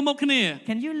លេចមើលមុខគ្នា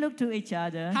Can you look to each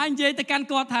other ហើយនិយាយទៅកាន់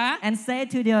គាត់ថា and say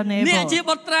to your អ្នកជា neighbor,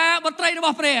 បុត្រាបុត្រីរប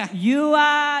ស់ព្រះ you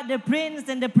are the prince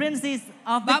and the princess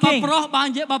of បើ the បើ king. ប្រុសបើ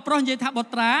និយាយបើប្រុសនិយាយថាបុ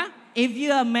ត្រា If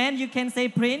you're a man, you can say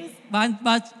prince.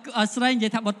 បើស្រីនិយា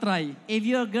យថាបុត្រី If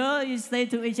you're a girl, you say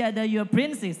to each other, you're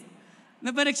princess.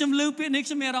 នៅពេលដែលខ្ញុំឮពាក្យនេះ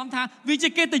ខ្ញុំមានអារម្មណ៍ថាវាជា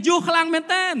កិត្តិយសខ្លាំងមែន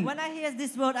ទែន When I hear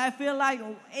this word, I feel like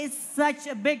it's such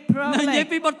a big និយាយ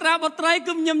problem. ពីបុត្រាបុត្រី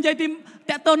គឺខ្ញុំនិយាយពីត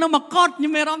កតទៅនឹងមកុដខ្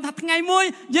ញុំមានអារម្មណ៍ថាថ្ងៃមួយ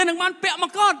យើងនឹងបានពាក់ម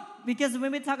កុដ Because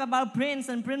when we talk about prince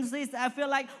and princess, I feel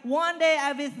like one day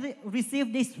I will receive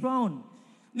this throne.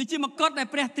 នេះជាមកុដដែល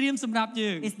ព្រះត្រៀមសម្រាប់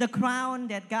យើង It's the crown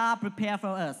that God prepared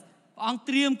for us. ព្រះអង្គ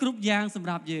ត្រៀមគ្រប់យ៉ាងសម្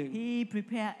រាប់យើង He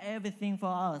prepared everything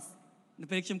for us. នៅ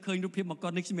ពេលខ្ញុំឃើញរូបភាពមកុ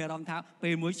ដនេះខ្ញុំមានអារម្មណ៍ថាពេ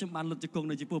លមួយខ្ញុំបានលុតជង្គង់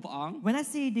នៅចំពោះព្រះអង្គ When I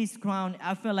see this crown,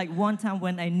 I feel like one time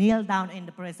when I kneel down in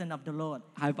the presence of the Lord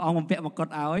ហើយព្រះអង្គបំពាក់មកុដ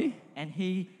ឲ្យ and He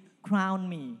crowned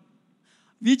me.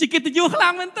 វាជាកិត្តិយសខ្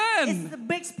លាំងមែនទែន It's a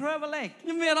big privilege. ខ្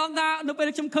ញុំមានអារម្មណ៍ថានៅពេល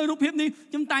ខ្ញុំឃើញរូបភាពនេះ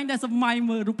ខ្ញុំតែងតែសម័យ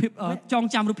មើលរូបភាពចង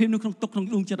ចាំរូបភាពនេះក្នុងទុកក្នុង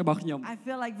ដួងចិត្តរបស់ខ្ញុំ I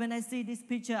feel like when I see this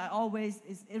picture,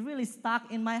 it really stuck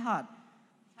in my heart.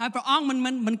 ហើយព្រះអង្គ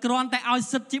មិនគ្រាន់តែឲ្យ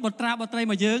សិទ្ធិជាបុត្រាបុត្រី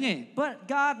មកយើងទេ But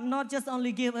God not just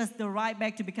only give us the right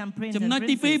back to become prince ចំណុច and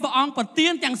ទី 2 princess. ព្រះអង្គប្រទា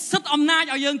នទាំងសិទ្ធិអំណាច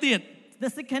ឲ្យយើងទៀត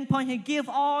The second point, He give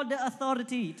all the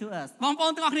authority to us. បងប្អូ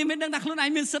នទាំងអស់គ្នាមានដឹងថាខ្លួនឯង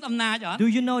មានសិទ្ធិអំណាចអត់ Do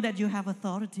you know that you have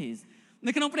authorities?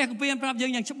 នៅក្នុងព្រះគម្ពីរប្រាប់យើ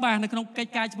ងយ៉ាងច្បាស់នៅក្នុងកិច្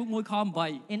ចការចំពុក1ខ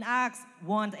8 In Acts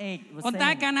 1:8 was ប៉ុន្តែ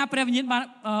saying, កាលណាព្រះវិញ្ញាណ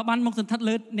បានមកសន្ធិដ្ឋ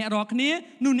លើអ្នករាល់គ្នា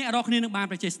នោះអ្នករាល់គ្នានឹងបាន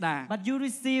ព្រះចេស្តា but you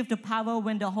receive the power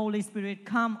when the Holy Spirit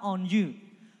come on you.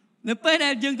 នៅពេល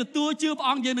ដែលយើងទទួលជឿព្រះ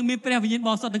អង្គយើងនឹងមានព្រះវិញ្ញាណប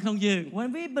រិសុទ្ធនៅក្នុងយើង When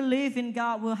we believe in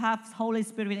God, we'll have Holy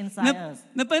Spirit inside us.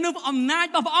 នៅពេលនោះអំណាចរ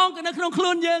បស់ព្រះអង្គក៏នៅក្នុងខ្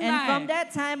លួនយើងដែរ And from that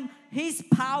time, His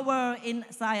power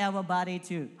inside our body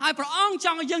too. ហើយព្រះអង្គច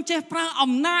ង់ឲ្យយើងចេះប្រើ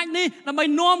អំណាចនេះដើម្បី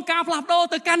នាំការផ្លាស់ប្ដូរ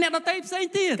ទៅកាន់អ្នកដទៃផ្សេង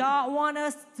ទៀត God wants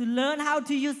us to learn how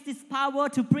to use this power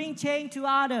to bring change to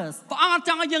others. ព្រះអង្គអត់ច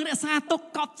ង់ឲ្យយើងរក្សាទុក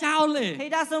កប់ចោលទេ He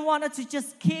doesn't want us to just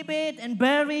keep it and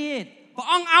bury it. ព្រះ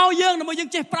អង្គឲ្យយើងដើម្បីយើង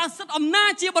ចេះប្រើសិទ្ធិអំណា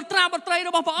ចជាបុត្រាបុត្រី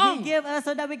របស់ព្រះអង្គ He gave us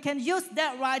so that we can use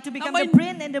that right to become ដើម្បី the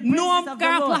prince and the នាំ princess of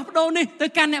ការ the ផ្លាស់ world. ប្ដូរនេះទៅ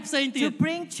កាន់អ្នកផ្សេងទៀត To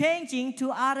bring changing to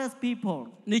other people.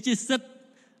 នេះជាសិទ្ធិ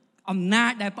អំណា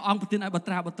ចដែលព្រះអង្គប្រទានឲ្យបុ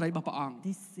ត្រាបុត្រីរបស់ព្រះអង្គ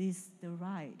This is the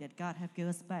right that God has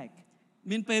given us back.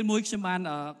 មានពេលមួយខ្ញុំបាន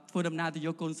ធ្វើដំណើរទៅយ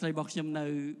កកូនស្រីរបស់ខ្ញុំនៅ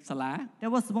សាលា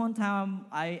There was one time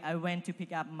I went to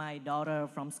pick up my daughter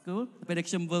from school. ពេលដែល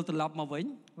ខ្ញុំវិលត្រឡប់មកវិញ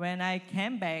When I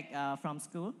came back from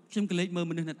school, ខ្ញុំក៏លេចមើល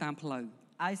មនុស្សនៅតាមផ្លូវ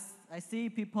I see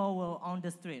people were on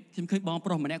the street. ខ្ញុំឃើញបងប្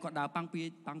រុសម្នាក់គាត់ដើរប៉ាំងពី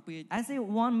I see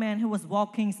one man who was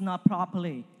walking not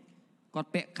properly. គាត់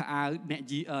ពាក់ខោអាវ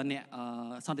អ្នក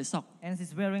សន្តិសុខ And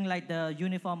he's wearing like the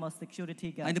uniform of security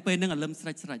ហើយ guard. នៅពេលហ្នឹងអលឹមស្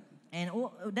រេច And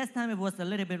that time it was a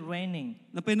little bit raining.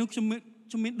 នៅពេលនោះខ្ញុំ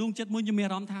មានដួងចិត្តមួយខ្ញុំមាន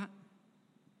អារម្មណ៍ថា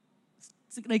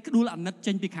សេចក្តីក្ដួលអាណិត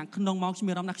ចេញពីខាងក្នុងមកខ្ញុំ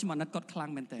មានអារម្មណ៍ថាខ្ញុំអាណិតគាត់ខ្លាំង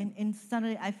មែនតើ And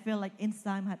suddenly I feel like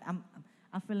inside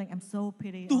I feel like I'm so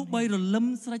pity ទោះ on បី him. រលឹម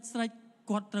ស្រេច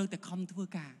គាត់ត្រូវតែខំធ្វើ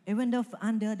ការ Even though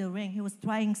under the rain he was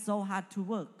trying so hard to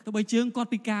work. ទោះបីជើងគាត់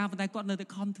ពិការប៉ុន្តែគាត់នៅតែ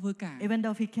ខំធ្វើការ Even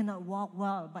though he cannot walk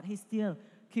well, but he still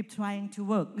keep trying to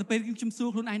work. នៅពេលខ្ញុំសួរ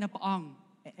ខ្លួនឯងថាព្រះអង្គ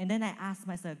And then I asked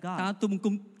myself, តើ God, ទុំ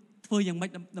គុំធ្វើយ៉ាងម៉េច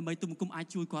ដើម្បីទុំគុំអាច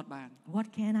ជួយគាត់បាន what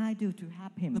can I do to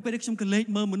help នៅ him? ពេលដែលខ្ញុំក៏លេច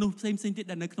មើលមនុស្សផ្សេងទៀត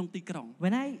ដែលនៅក្នុងទីក្រុង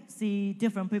When I see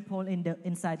different people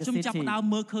inside the ខ្ញុំចាប់ city, ផ្ដើម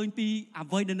មើលឃើញពីអ្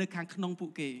វីដែលនៅខាងក្នុងពួ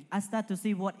កគេ I start to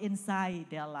see what inside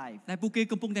their life. តែពួកគេ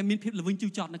កំពុងតែមានភាពល្វីងជូ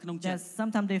រចត់នៅក្នុងចិត្ត That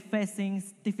sometimes they're facing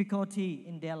difficulty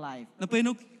in their life. នៅពេល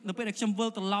ដែលខ្ញុំវិល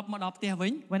ត្រឡប់មកដល់ផ្ទះវិ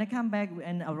ញ When I come back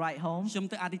and arrive home, ខ្ញុំ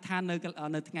ទៅអធិដ្ឋាន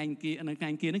នៅថ្ងៃអង្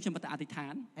គារនេះខ្ញុំទៅអធិដ្ឋា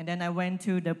ន and then I went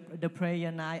to the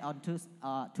prayer night on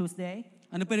Tuesday.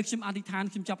 ហើយនៅពេលដែលខ្ញុំអធិដ្ឋាន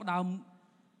ខ្ញុំចាប់ផ្ដើម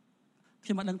ខ្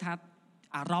ញុំមិនដឹងថា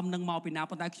អារម្មណ៍នឹងមកពីណា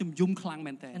ប៉ុន្តែខ្ញុំយំខ្លាំង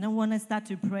មែនតើ And then when I start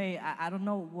to pray, I don't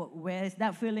know where is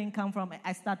that feeling come from.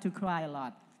 I start to cry a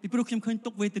lot ពីព្រោះខ្ញុំឃើញទុ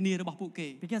ក្ខវេទនារបស់ពួកគេ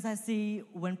because I see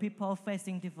when people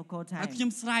facing difficult ហើយ times. ខ្ញុំ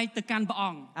ស្រែកទៅកាន់ព្រះអ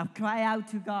ង្គ I cry out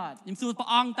to God. ខ្ញុំសួរព្រះ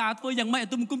អង្គតើធ្វើយ៉ាងម៉េចឲ្យ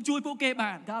ទូបង្គំជួយពួកគេ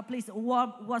បាន God, please,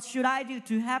 what should I do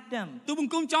to help them? ទូប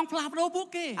ង្គំចង់ផ្លាស់ប្ដូរពួក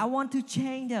គេ I want to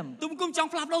change them. ទូបង្គំចង់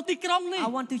ផ្លាស់ប្ដូរទីក្រុងនេះ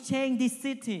I want to change this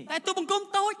city. តែទូបង្គំ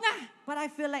តូចណាស់ But I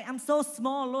feel like I'm so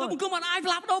small, ទូប Lord. ង្គំមិនអាច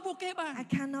ផ្លាស់ប្ដូរពួកគេបាន I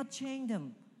cannot change them.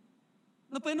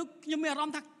 នៅពេលនោះខ្ញុំមានអារម្ម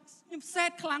ណ៍ថាខ្ញុំសែត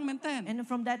ខ្លាំងមែនតើ And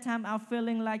from that time, I'm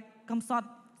feeling like comfort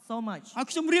so much. ហើយ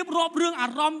ខ្ញុំរៀបរាប់រឿងអា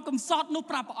រម្មណ៍កំសត់នោះ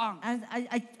ប្រាប់ព្រះអង្គ And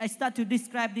I start to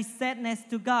describe this sadness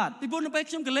to God. ពីព្រោះនៅពេល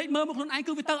ខ្ញុំក៏លេចមើលមកខ្លួនឯង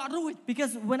គឺវាទៅអត់រួច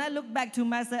Because when I look back to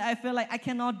myself, I feel like I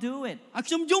cannot do it. ហើយ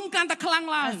ខ្ញុំយំកាន់តែខ្លាំង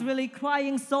ឡើង I was really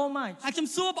crying so much. ហើយខ្ញុំ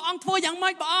សួរព្រះអង្គធ្វើយ៉ាងម៉េ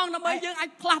ចព្រះអង្គដើម្បីយើងអាច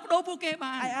ផ្លាស់ប្ដូរពួកគេ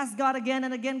បាន I asked God again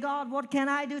and again, God, what can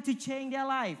I do to change their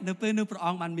life? នៅពេលនោះព្រះអ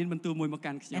ង្គបានមានបន្ទូលមួយមក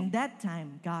កាន់ខ្ញុំ And that time,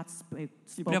 God spoke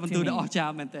ព្រះបន្ទូលដ៏អ to ស្ចា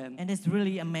រ្យមែនទែន me. And it's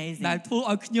really amazing. ដែលធ្វើ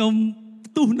ឲ្យខ្ញុំ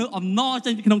ផ្ទុះនៅអំណរចេ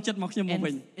ញពីក្នុងចិត្តមកខ្ញុំមក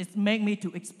វិញ And it's made me to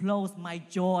explode my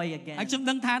joy ហើយ again. ខ្ញុំ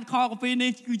ដឹងថាខកពីនេះ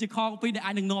គឺជាខកពីដែល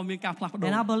អាចនឹងនាំមានការផ្លាស់ប្ដូរ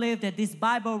And I believe that this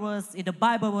Bible verse is the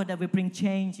Bible verse that will bring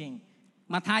changing.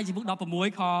 ម៉ាថាយជំពូក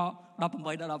16ខ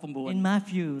18ដល់19 In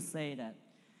Matthew say that.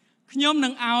 ខ្ញុំនឹ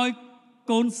ងឲ្យ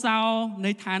កូនសោ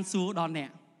នៃឋានសួគ៌ដល់អ្នក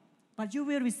But you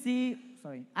will receive,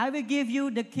 I will give you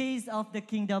the keys of the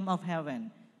kingdom of heaven.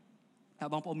 តើ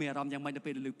បងប្អូនមានអារម្មណ៍យ៉ាងម៉េចទៅ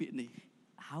ពេលឮពាក្យនេះ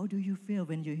How do you feel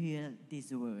when you hear this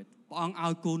word? ព្រះអង្គឲ្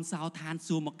យកូនសោឋាន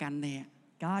សួគ៌មកកាន់អ្នក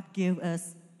God gave us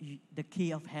the key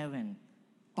of heaven.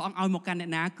 ព្រះអង្គឲ្យមកកាន់អ្នក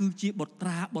ណាគឺជាបុត្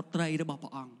រាបុត្រីរបស់ព្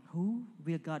រះអង្គ Who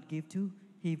will God give to?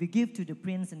 He will give to the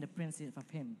prince and the princess of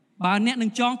him. បើអ្នកនឹ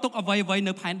ងចងទុកអ្វីៗ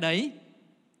នៅផែនដី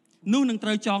នោះនឹងត្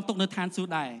រូវចងទុកនៅឋានសួ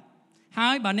គ៌ដែរហើ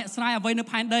យបើអ្នកស្រាយអ្វីនៅ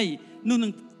ផែនដីនោះនឹ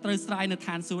ងត្រូវស្រាយនៅ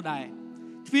ឋានសួគ៌ដែរ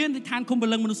ទ្វារនៃឋានឃុំព្រ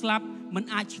លឹងមនុស្សស្លាប់មិន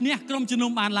អាចឈ្នះក្រុមជំ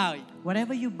នុំបានឡើយ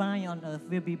Whatever you bind on earth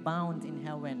will be bound in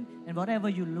heaven, and whatever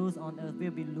you loose on earth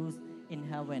will be loosed in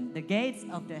heaven. The gates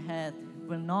of the hell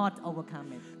will not overcome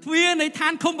it. ទ្វារនៃឋា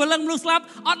នឃុំព្រលឹងមនុស្សស្លាប់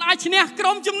អត់អាចឈ្នះក្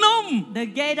រុមជំនុំ The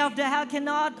gate of the hell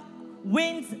cannot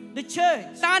win the church.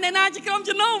 តើអ្នកណាជាក្រុម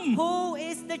ជំនុំ Who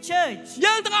is the church?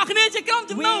 យើងទាំងអស់គ្នាជាក្រុម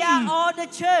ជំ We នុំ are all the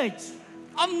church.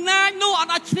 អំណាចនោះអ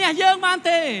ត់អាចឈ្នះយើងបាន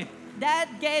ទេ That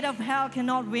gate of hell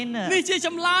cannot win នេះ us. ជាច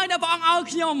ម្លើយដែលព្រះអង្គឲ្យ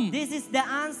ខ្ញុំ This is the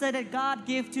answer that God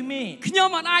gave to me. ខ្ញុំ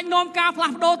មិនអាចនាំការផ្លា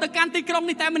ស់ប្ដូរទៅកាន់ទីក្រុង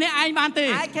នេះតែម្នាក់ឯងបានទេ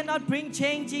I cannot bring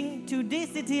changing to this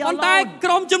city ប៉ុន្តែ alone.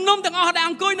 ក្រុមជំនុំទាំងអស់ដែល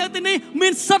អង្គុយនៅទីនេះមា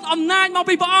នសិទ្ធិអំណាចមក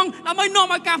ពីព្រះអង្គដើម្បីនាំ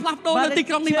ឲ្យការផ្លាស់ប្ដូរនៅ But ទី the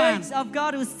ក្រុងនេះបាន church of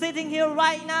God who's sitting here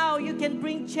right now, you can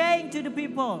bring change to the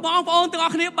people. បងប្អូនទាំងអ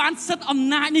ស់គ្នាបានសិទ្ធិអំ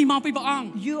ណាចនេះមកពីព្រះអង្គ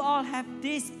You all have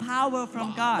this power from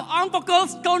ព្រះ God. អង្គបកល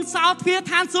កូនសោទ្វារ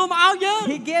ឋានសួគ៌មកឲ្យយើង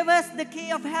He gave us the key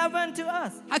of heaven to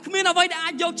us. ហើយគ្មានអ្វីដែល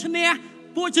អាចយកឈ្នះ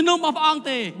ពួកជំនុំរបស់ព្រះអង្គ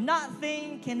ទេ Nothing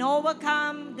can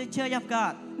overcome the church of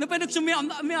God. នៅពេលនេះខ្ញុំមា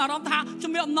នអារម្មណ៍ថាខ្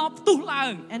ញុំមានអំណរផ្ទុះឡើ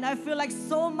ង And I feel like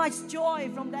so much joy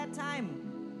from that time.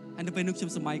 ហើយនៅពេលនេះខ្ញុំ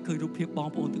សម័យឃើញរូបភាពបង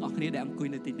ប្អូនទាំងអស់គ្នាដែលអង្គុយ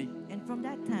នៅទីនេះ And from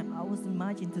that time, I was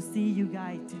imagined to see you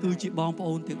guys គឺជា tonight. បងប្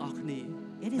អូនទាំងអស់គ្នា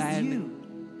It is ដែល you,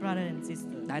 brother and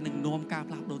sister. ដែលនឹងនាំការ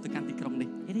ផ្លាស់ប្ដូរទៅកាន់ទីក្រុងនេះ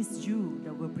It is you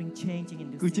that will bring changing in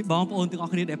this គឺជា city. បងប្អូនទាំងអ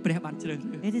ស់គ្នាដែលព្រះបានជ្រើស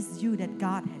រើស It is you that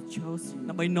God has chosen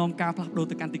ដើម្បីនាំការផ្លាស់ប្ដូរ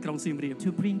ទៅកាន់ទីក្រុងសៀមរាប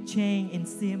to bring change in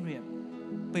Siem Reap.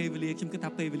 ពេលវេលាខ្ញុំគិតថា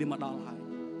ពេលវេលាមកដល់ហើយ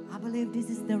I believe this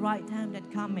is the right time that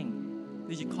coming.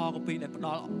 នេះជាខកពីដែលផ្ដ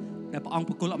ល់ដែលព្រះអង្គ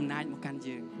ប្រគល់អំណាចមកកាន់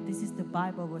យើង This is the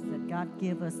Bible verse that God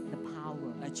gave us the power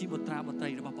ដែលជាបុត្រាបុត្រី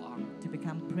របស់ព្រះអង្គ to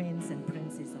become prince and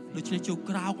princess of ដូ Him. ច្នេះចូល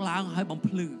ក្រោកឡើងហើយបំ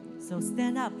ភ្លឺ So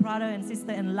stand up, brother and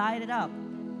sister, and light it up.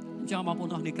 អញ្ចឹងបងប្អូន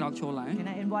ទាំងអស់គ្នាក្រោកឈរឡើង Can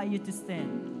I invite you to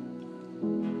stand?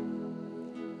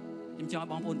 ខ្ញុំចង់ឲ្យ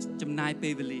បងប្អូនចំណាយពេ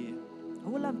លវេលា I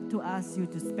would love to ask you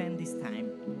to spend this time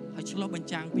ហើយឆ្លុះបញ្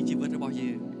ចាំងពីជីវិតរបស់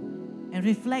យើង and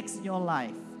reflect your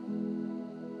life.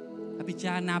 ហើយពិ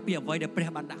ចារណាពីអ្វីដែលព្រះ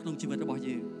បានដាក់ក្នុងជីវិតរបស់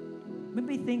យើង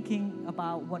Maybe thinking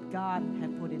about what God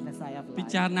had put in the side of ពិ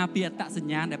life. ចារណាពីអត្តស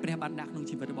ញ្ញាណដែលព្រះបានដាក់ក្នុង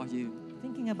ជីវិតរបស់យើង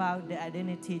Thinking about the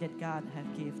identity that God has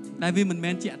given to you. ដែលវាមិន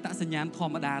មែនជាអត្តសញ្ញាណធ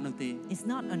ម្មតានោះទេ It's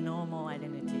not a normal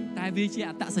identity. តែវាជា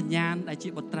អត្តសញ្ញាណដែលជា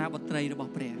បុត្រាបុត្រីរប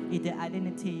ស់ព្រះ It's the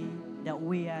identity that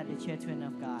we are the children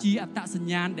of God. ជាអត្តសញ្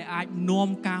ញាណដែលអាចនាំ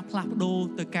ការផ្លាស់ប្ដូរ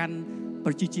ទៅកាន់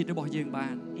ប្រជាជាតិរបស់យើងបា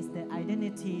ន It's the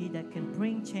identity that can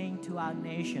bring change to our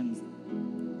nations.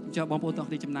 អញ្ចឹងបងប្អូនទាំងអស់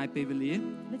គ្នាចំណាយពេលវេលា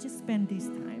Let's just spend this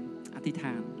time. អធិដ្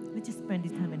ឋាន Let's just spend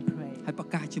this time and pray ហើយប្រ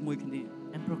កាសជាមួយគ្នា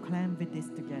and proclaim with this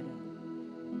together.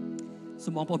 សូ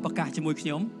មបងប្អូនប្រកាសជាមួយខ្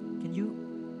ញុំ Can you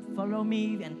follow me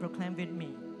and proclaim with me?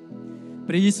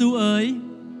 ព្រះយេស៊ូវអើយ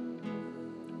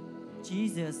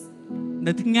Jesus,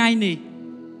 នៅថ្ងៃនេះ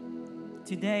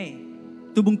today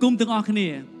ទូបង្គំទាំងអស់គ្នា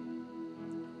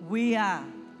we are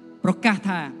ប្រកាស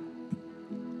ថា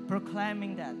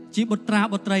proclaiming that ជាបុត្រា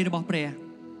បុត្រីរបស់ព្រះ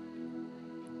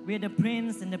we are the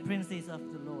prince and the princess of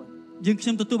the Lord. យើងខ្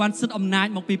ញុំទទួលបានសិទ្ធិអំណាច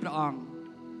មកពីព្រះអង្គ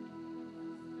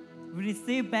We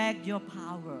receive back your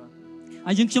power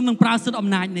ហើយយើងខ្ញុំនឹងប្រើសិទ្ធិអំ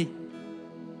ណាចនេះ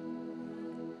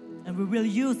and we will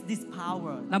use this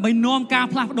power ដើម្បីនាំការ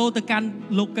ផ្លាស់ប្ដូរទៅកាន់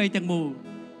លោកីយ៍ទាំងមូល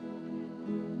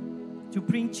to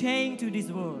bring change to this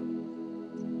world.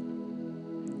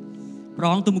 ព្រះ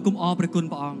អង្គទូបង្គំអរព្រះគុណ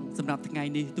ព្រះអង្គសម្រាប់ថ្ងៃ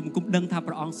នេះទូបង្គំដឹងថា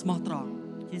ព្រះអង្គស្មោះត្រង់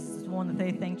Jesus, I want to say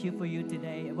thank you for you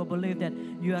today. I believe that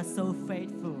you are so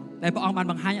faithful, ដែលព្រះអង្គបាន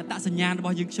បង្ហាញអត្តសញ្ញាណរប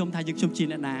ស់យើងខ្ញុំថាយើងខ្ញុំជា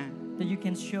អ្នកណា that you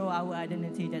can show our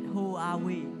identity, that who are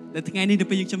we. ដែលថ្ងៃនេះនៅ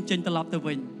ពេលយើងខ្ញុំចេញត្រឡប់ទៅ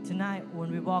វិញ Tonight, when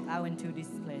we walk out into this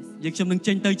place, យើងខ្ញុំនឹង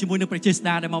ចេញទៅជាមួយនឹងព្រះចេស្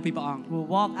តាដែលមកពីព្រះអង្គ we'll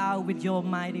walk out with your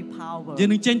mighty power. យើង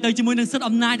នឹងចេញទៅជាមួយនឹងសិទ្ធិ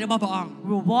អំណាចរបស់ព្រះអង្គ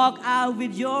We'll walk out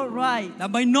with your right ដើ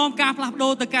ម្បីនាំការផ្លាស់ប្ដូ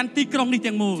រទៅកាន់ទីក្រុងនេះ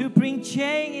ទាំងមូល to bring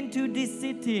change into this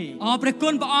city. អរព្រះគុ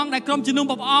ណព្រះអង្គដែលក្រុមជំនុំរ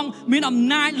បស់ព្រះអង្គមានអំ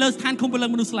ណាចលើស្ថានឃុំពលឹ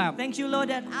ងមនុស្សស្លាប់ Thank you, Lord,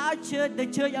 that our church, the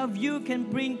church of you, can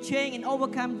bring change and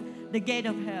overcome the gate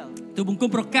of hell. ទូបង្គំ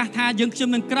ប្រកាសថាយើងខ្ញុំ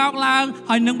នឹងក្រោកឡើង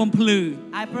ហើយនឹងបំភ្លឺ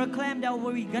I proclaim that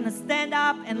we're going to stand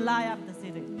up and light up the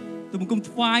city. ទូបង្គំ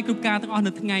ថ្វាយគ្រប់ការទាំងអស់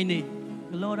នៅថ្ងៃនេះ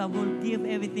Lord, I will give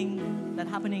everything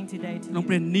that's happening today to ក្នុង you.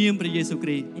 ព្រះនាមព្រះយេស៊ូវគ្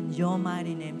រីស្ទ In your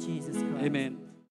mighty name, Jesus Christ. Amen